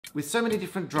With so many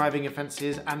different driving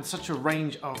offences and such a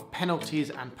range of penalties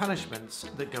and punishments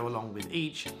that go along with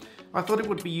each, I thought it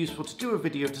would be useful to do a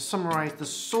video to summarise the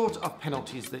sort of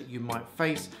penalties that you might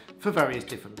face for various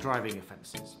different driving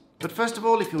offences. But first of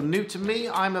all, if you're new to me,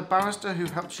 I'm a barrister who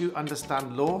helps you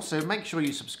understand law, so make sure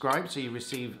you subscribe so you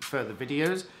receive further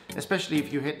videos, especially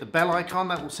if you hit the bell icon,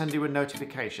 that will send you a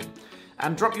notification.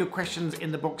 And drop your questions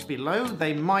in the box below.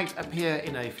 They might appear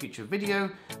in a future video,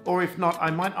 or if not,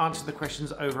 I might answer the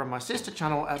questions over on my sister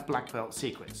channel at Black Belt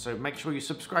Secrets. So make sure you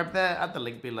subscribe there at the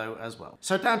link below as well.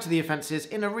 So down to the offences.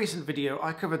 In a recent video,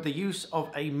 I covered the use of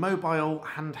a mobile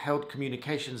handheld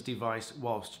communications device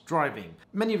whilst driving.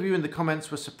 Many of you in the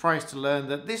comments were surprised to learn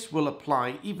that this will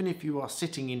apply even if you are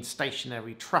sitting in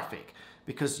stationary traffic,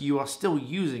 because you are still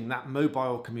using that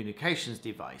mobile communications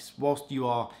device whilst you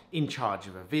are in charge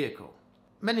of a vehicle.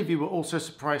 Many of you were also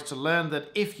surprised to learn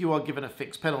that if you are given a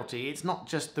fixed penalty, it's not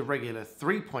just the regular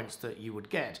 3 points that you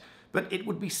would get, but it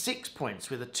would be 6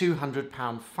 points with a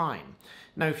 £200 fine.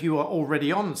 Now, if you are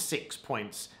already on 6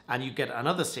 points and you get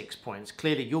another 6 points,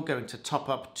 clearly you're going to top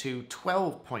up to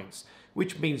 12 points,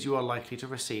 which means you are likely to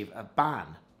receive a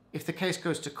ban. If the case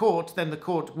goes to court, then the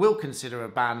court will consider a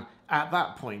ban at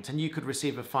that point, and you could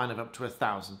receive a fine of up to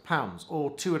 £1,000,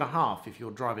 or 2.5 if you're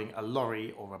driving a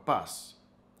lorry or a bus.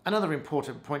 Another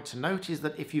important point to note is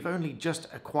that if you've only just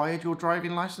acquired your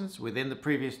driving licence within the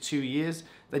previous 2 years,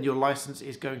 then your licence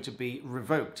is going to be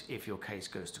revoked if your case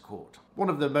goes to court. One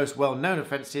of the most well-known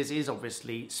offences is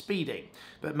obviously speeding,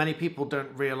 but many people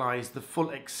don't realise the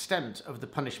full extent of the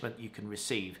punishment you can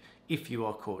receive if you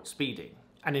are caught speeding.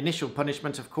 An initial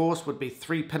punishment, of course, would be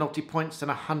 3 penalty points and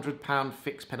a £100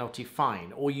 fixed penalty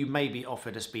fine, or you may be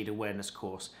offered a speed awareness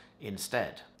course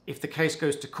instead. If the case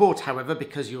goes to court, however,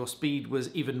 because your speed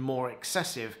was even more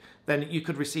excessive, then you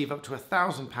could receive up to a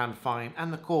 £1,000 fine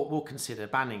and the court will consider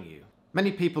banning you.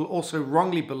 Many people also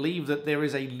wrongly believe that there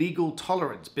is a legal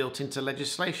tolerance built into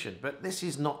legislation, but this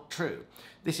is not true.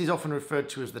 This is often referred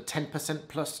to as the 10%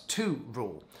 plus 2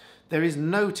 rule. There is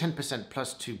no 10%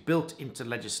 plus 2 built into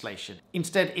legislation.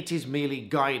 Instead, it is merely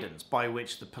guidance by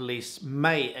which the police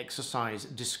may exercise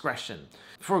discretion.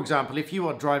 For example, if you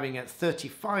are driving at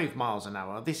 35 miles an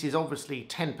hour, this is obviously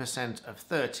 10% of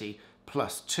 30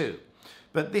 plus 2.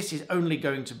 But this is only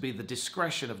going to be the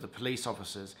discretion of the police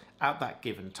officers at that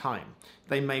given time.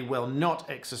 They may well not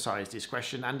exercise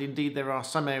discretion, and indeed there are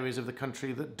some areas of the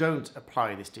country that don't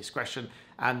apply this discretion,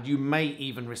 and you may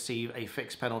even receive a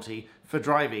fixed penalty for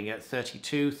driving at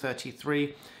 32,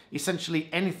 33. Essentially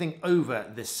anything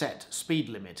over the set speed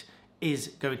limit is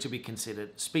going to be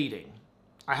considered speeding.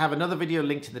 I have another video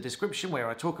linked in the description where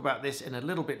I talk about this in a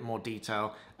little bit more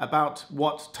detail about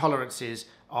what tolerances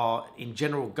are in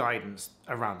general guidance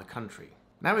around the country.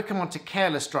 Now we come on to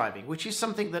careless driving, which is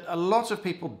something that a lot of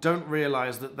people don't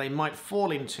realise that they might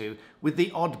fall into with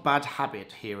the odd bad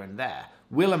habit here and there,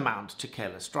 will amount to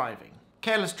careless driving.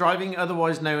 Careless driving,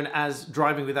 otherwise known as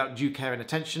driving without due care and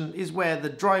attention, is where the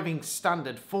driving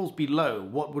standard falls below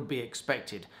what would be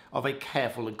expected of a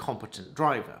careful and competent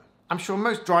driver. I'm sure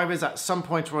most drivers at some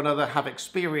point or another have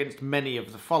experienced many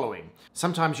of the following.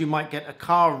 Sometimes you might get a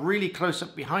car really close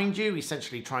up behind you,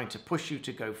 essentially trying to push you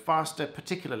to go faster,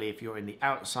 particularly if you're in the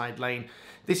outside lane.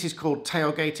 This is called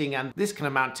tailgating, and this can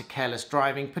amount to careless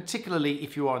driving, particularly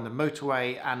if you are on the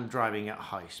motorway and driving at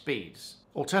high speeds.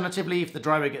 Alternatively, if the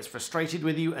driver gets frustrated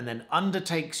with you and then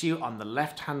undertakes you on the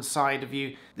left-hand side of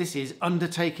you, this is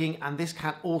undertaking, and this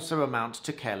can also amount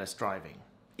to careless driving.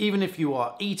 Even if you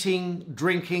are eating,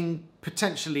 drinking,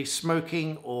 potentially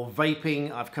smoking or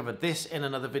vaping, I've covered this in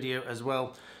another video as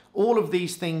well, all of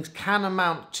these things can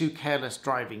amount to careless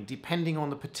driving depending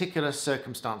on the particular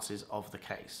circumstances of the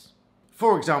case.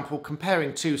 For example,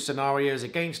 comparing two scenarios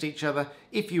against each other,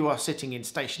 if you are sitting in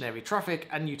stationary traffic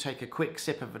and you take a quick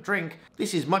sip of a drink,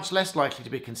 this is much less likely to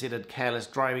be considered careless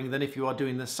driving than if you are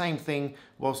doing the same thing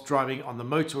whilst driving on the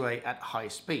motorway at high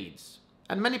speeds.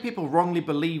 And many people wrongly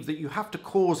believe that you have to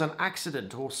cause an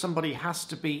accident or somebody has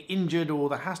to be injured or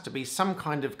there has to be some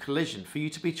kind of collision for you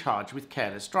to be charged with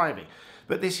careless driving.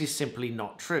 But this is simply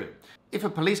not true. If a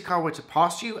police car were to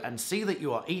pass you and see that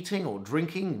you are eating or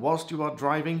drinking whilst you are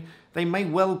driving, they may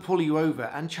well pull you over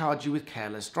and charge you with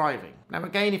careless driving. Now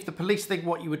again, if the police think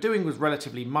what you were doing was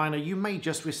relatively minor, you may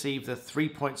just receive the 3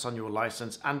 points on your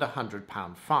licence and a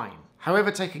 £100 fine.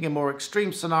 However, taking a more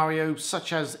extreme scenario,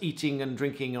 such as eating and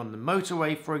drinking on the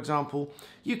motorway, for example,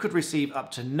 you could receive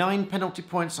up to 9 penalty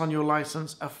points on your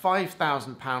licence, a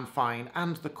 £5,000 fine,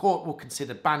 and the court will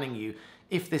consider banning you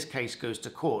if this case goes to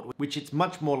court, which it's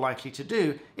much more likely to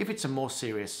do if it's a more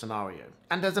serious scenario.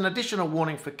 And as an additional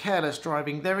warning for careless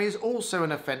driving, there is also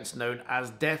an offence known as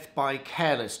death by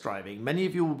careless driving. Many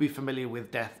of you will be familiar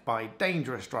with death by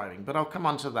dangerous driving, but I'll come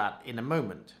on to that in a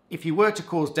moment. If you were to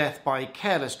cause death by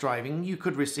careless driving, you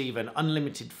could receive an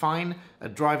unlimited fine, a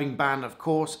driving ban of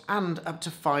course, and up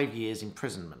to 5 years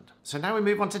imprisonment. So now we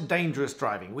move on to dangerous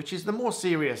driving, which is the more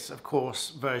serious, of course,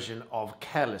 version of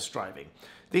careless driving.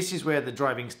 This is where the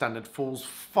driving standard falls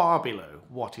far below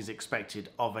what is expected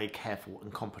of a careful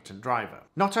and competent driver.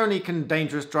 Not only can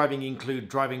dangerous driving include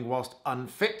driving whilst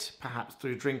unfit, perhaps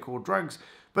through drink or drugs,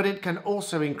 but it can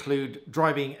also include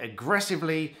driving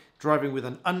aggressively, driving with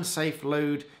an unsafe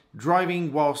load,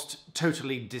 driving whilst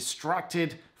totally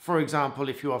distracted. For example,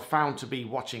 if you are found to be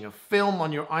watching a film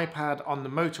on your iPad on the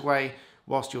motorway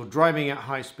whilst you're driving at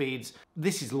high speeds,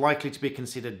 this is likely to be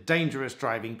considered dangerous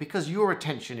driving because your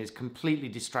attention is completely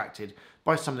distracted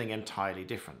by something entirely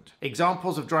different.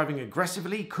 Examples of driving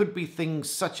aggressively could be things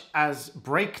such as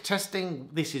brake testing.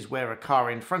 This is where a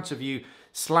car in front of you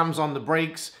slams on the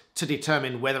brakes to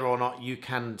determine whether or not you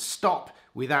can stop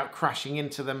without crashing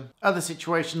into them. Other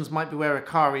situations might be where a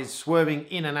car is swerving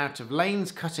in and out of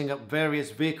lanes, cutting up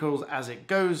various vehicles as it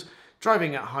goes,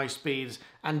 driving at high speeds,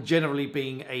 and generally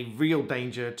being a real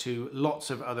danger to lots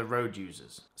of other road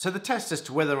users. So the test as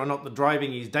to whether or not the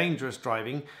driving is dangerous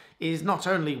driving is not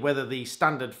only whether the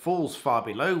standard falls far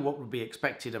below what would be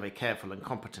expected of a careful and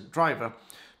competent driver,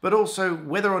 but also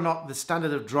whether or not the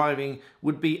standard of driving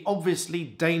would be obviously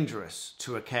dangerous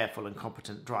to a careful and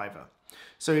competent driver.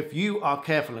 So if you are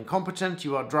careful and competent,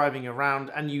 you are driving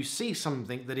around and you see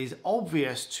something that is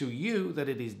obvious to you that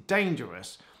it is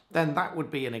dangerous, then that would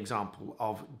be an example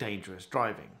of dangerous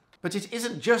driving. But it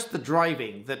isn't just the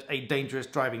driving that a dangerous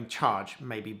driving charge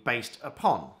may be based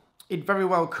upon. It very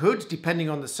well could, depending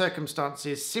on the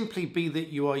circumstances, simply be that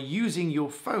you are using your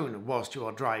phone whilst you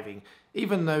are driving.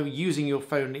 Even though using your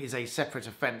phone is a separate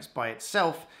offence by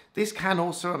itself, this can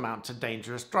also amount to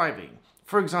dangerous driving.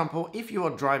 For example, if you are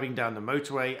driving down the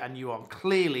motorway and you are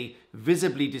clearly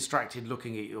visibly distracted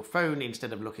looking at your phone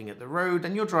instead of looking at the road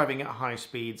and you're driving at high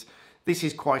speeds, this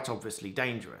is quite obviously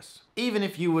dangerous. Even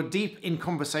if you were deep in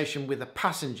conversation with a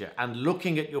passenger and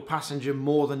looking at your passenger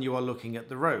more than you are looking at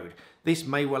the road, this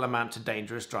may well amount to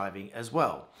dangerous driving as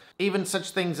well. Even such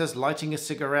things as lighting a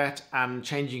cigarette and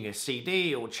changing a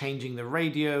CD or changing the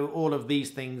radio, all of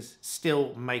these things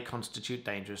still may constitute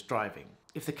dangerous driving.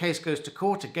 If the case goes to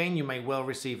court, again, you may well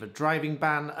receive a driving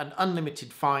ban, an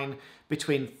unlimited fine,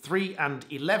 between 3 and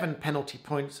 11 penalty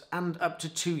points, and up to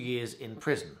 2 years in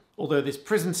prison. Although this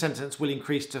prison sentence will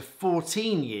increase to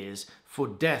 14 years for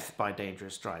death by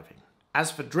dangerous driving.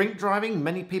 As for drink driving,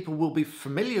 many people will be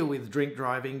familiar with drink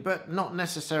driving, but not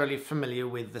necessarily familiar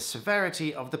with the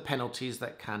severity of the penalties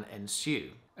that can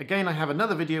ensue. Again, I have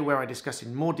another video where I discuss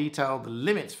in more detail the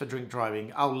limits for drink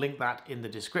driving. I'll link that in the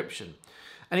description.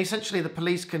 And essentially the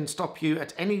police can stop you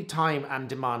at any time and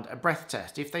demand a breath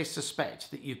test if they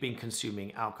suspect that you've been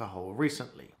consuming alcohol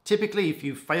recently. Typically, if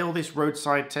you fail this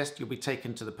roadside test, you'll be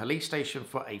taken to the police station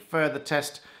for a further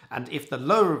test, and if the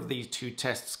lower of these two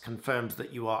tests confirms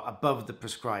that you are above the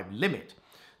prescribed limit,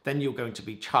 then you're going to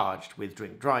be charged with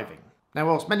drink driving. Now,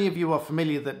 whilst many of you are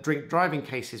familiar that drink driving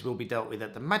cases will be dealt with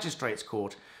at the magistrates'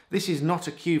 court, this is not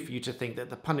a cue for you to think that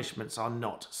the punishments are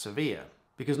not severe.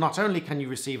 Because not only can you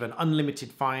receive an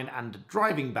unlimited fine and a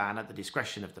driving ban at the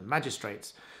discretion of the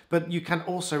magistrates, but you can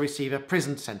also receive a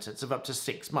prison sentence of up to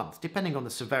 6 months, depending on the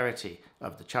severity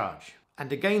of the charge.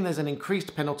 And again, there's an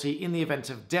increased penalty in the event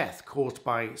of death caused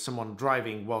by someone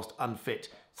driving whilst unfit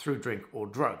through drink or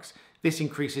drugs. This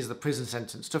increases the prison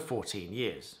sentence to 14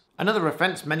 years. Another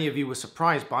offence many of you were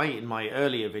surprised by in my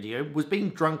earlier video was being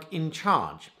drunk in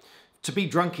charge. To be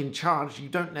drunk in charge, you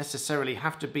don't necessarily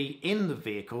have to be in the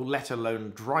vehicle, let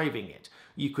alone driving it.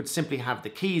 You could simply have the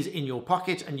keys in your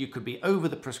pocket and you could be over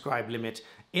the prescribed limit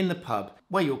in the pub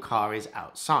where your car is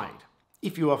outside.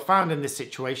 If you are found in this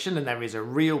situation and there is a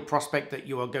real prospect that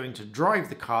you are going to drive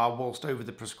the car whilst over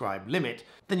the prescribed limit,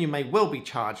 then you may well be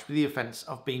charged with the offence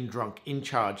of being drunk in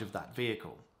charge of that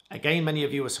vehicle. Again, many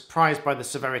of you are surprised by the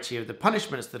severity of the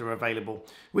punishments that are available,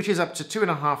 which is up to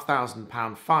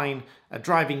 £2,500 fine, a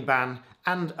driving ban,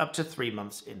 and up to 3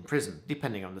 months in prison,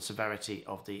 depending on the severity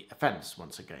of the offence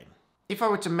once again. If I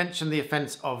were to mention the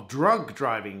offence of drug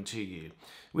driving to you,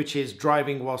 which is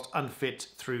driving whilst unfit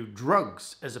through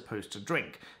drugs as opposed to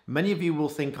drink, many of you will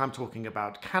think I'm talking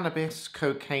about cannabis,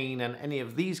 cocaine, and any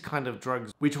of these kind of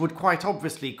drugs, which would quite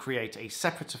obviously create a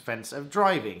separate offence of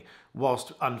driving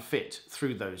whilst unfit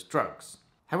through those drugs.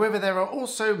 However, there are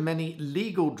also many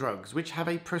legal drugs which have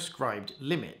a prescribed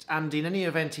limit, and in any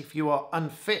event, if you are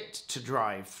unfit to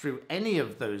drive through any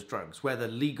of those drugs, whether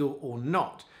legal or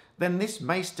not, then this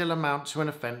may still amount to an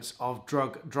offence of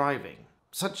drug driving.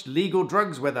 Such legal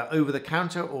drugs, whether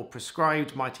over-the-counter or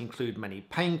prescribed, might include many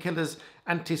painkillers,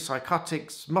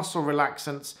 antipsychotics, muscle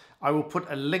relaxants. I will put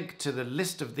a link to the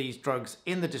list of these drugs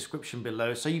in the description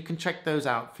below so you can check those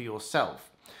out for yourself.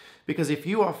 Because if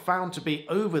you are found to be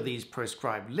over these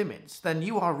prescribed limits, then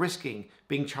you are risking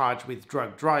being charged with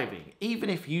drug driving, even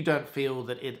if you don't feel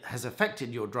that it has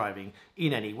affected your driving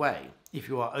in any way. If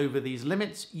you are over these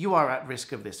limits, you are at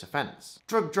risk of this offence.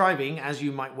 Drug driving, as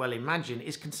you might well imagine,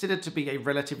 is considered to be a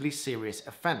relatively serious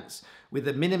offence, with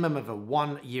a minimum of a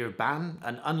 1-year ban,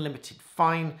 an unlimited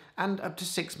fine, and up to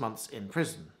 6 months in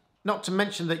prison. Not to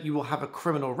mention that you will have a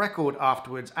criminal record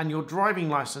afterwards, and your driving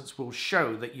licence will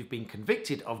show that you've been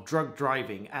convicted of drug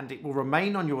driving, and it will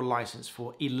remain on your licence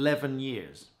for 11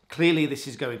 years. Clearly, this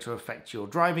is going to affect your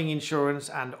driving insurance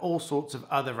and all sorts of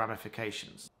other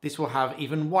ramifications. This will have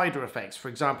even wider effects. For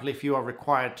example, if you are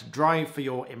required to drive for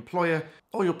your employer,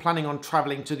 or you're planning on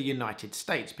travelling to the United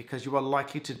States, because you are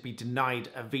likely to be denied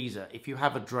a visa if you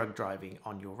have a drug driving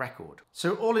on your record.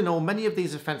 So all in all, many of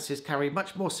these offences carry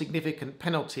much more significant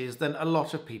penalties than a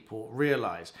lot of people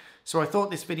realise. So I thought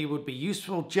this video would be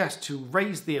useful just to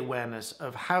raise the awareness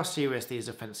of how serious these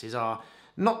offences are,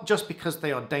 not just because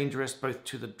they are dangerous both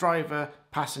to the driver,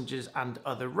 passengers and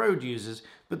other road users,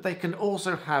 but they can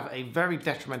also have a very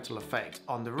detrimental effect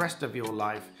on the rest of your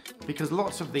life, because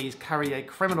lots of these carry a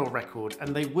criminal record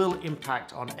and they will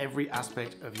impact on every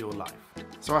aspect of your life.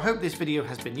 So I hope this video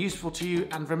has been useful to you,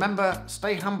 and remember,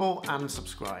 stay humble and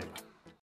subscribe.